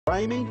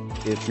Ramey,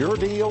 it's your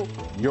deal,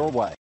 your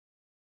way.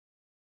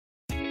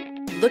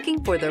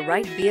 Looking for the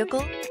right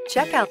vehicle?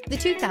 Check out the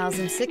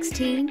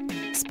 2016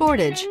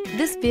 Sportage.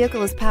 This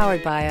vehicle is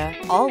powered by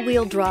a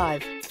all-wheel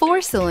drive,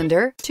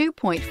 4-cylinder,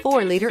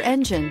 2.4-liter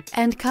engine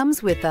and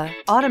comes with a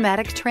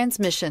automatic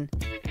transmission.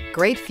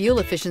 Great fuel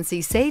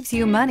efficiency saves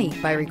you money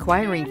by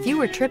requiring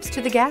fewer trips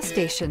to the gas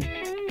station.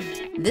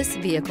 This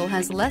vehicle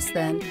has less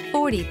than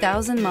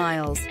 40,000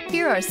 miles.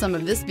 Here are some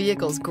of this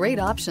vehicle's great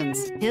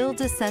options: hill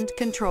descent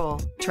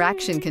control,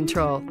 traction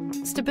control,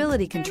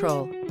 stability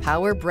control,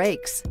 power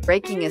brakes,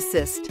 braking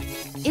assist.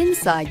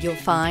 Inside you'll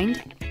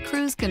find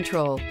cruise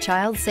control,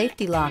 child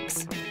safety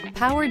locks,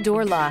 power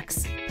door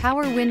locks,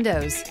 power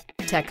windows,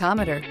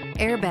 tachometer,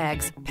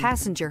 airbags,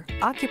 passenger,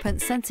 occupant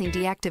sensing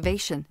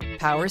deactivation,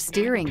 power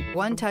steering,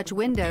 one-touch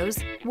windows,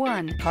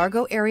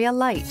 cargo area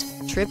light,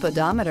 trip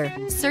odometer.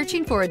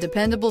 Searching for a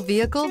dependable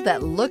vehicle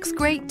that looks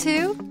great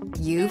too?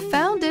 You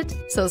found it,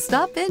 so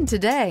stop in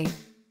today.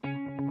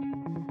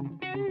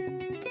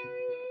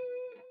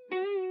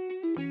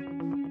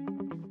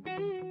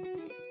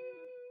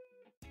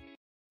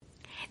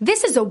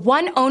 This is a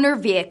one-owner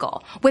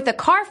vehicle with a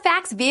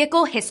Carfax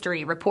Vehicle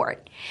History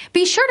Report.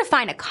 Be sure to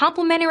find a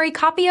complimentary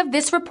copy of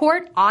this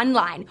report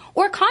online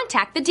or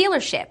contact the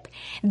dealership.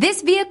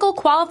 This vehicle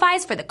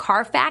qualifies for the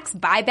Carfax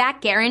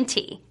Buyback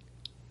Guarantee.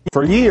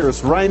 For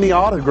years, Ramey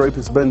Auto Group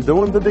has been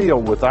doing the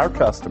deal with our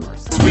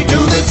customers. We do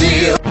the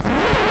deal.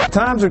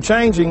 Times are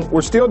changing.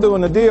 We're still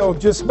doing the deal,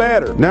 just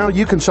better. Now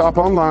you can shop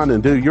online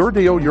and do your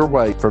deal your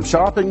way, from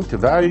shopping to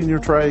valuing your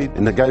trade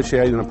and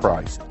negotiating a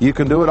price. You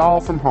can do it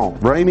all from home.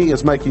 Ramey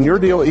is making your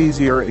deal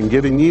easier and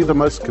giving you the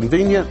most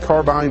convenient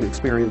car buying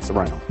experience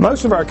around.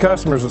 Most of our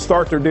customers that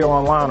start their deal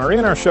online are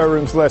in our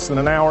showrooms less than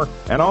an hour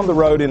and on the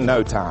road in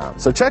no time.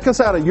 So check us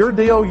out at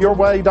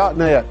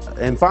yourdealyourway.net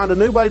and find a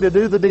new way to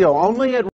do the deal only at